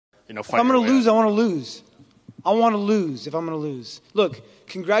If I'm going to lose, I want to lose. I want to lose if I'm going to lose. Look,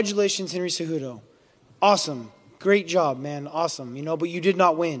 congratulations, Henry Cejudo. Awesome. Great job, man. Awesome. But you did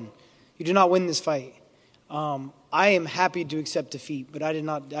not win. You did not win this fight. I am happy to accept defeat, but I did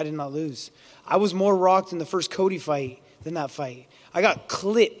not lose. I was more rocked in the first Cody fight than that fight. I got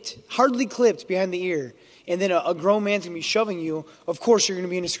clipped, hardly clipped behind the ear. And then a grown man's going to be shoving you. Of course you're going to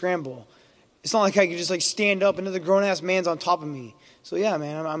be in a scramble. It's not like I could just stand up. Another grown-ass man's on top of me. So, yeah,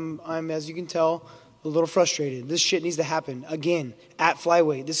 man, I'm, as you can tell, a little frustrated. This shit needs to happen again at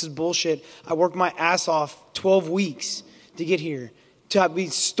flyweight. This is bullshit. I worked my ass off 12 weeks to get here, to be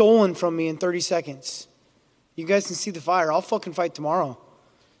stolen from me in 30 seconds. You guys can see the fire. I'll fucking fight tomorrow.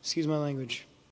 Excuse my language.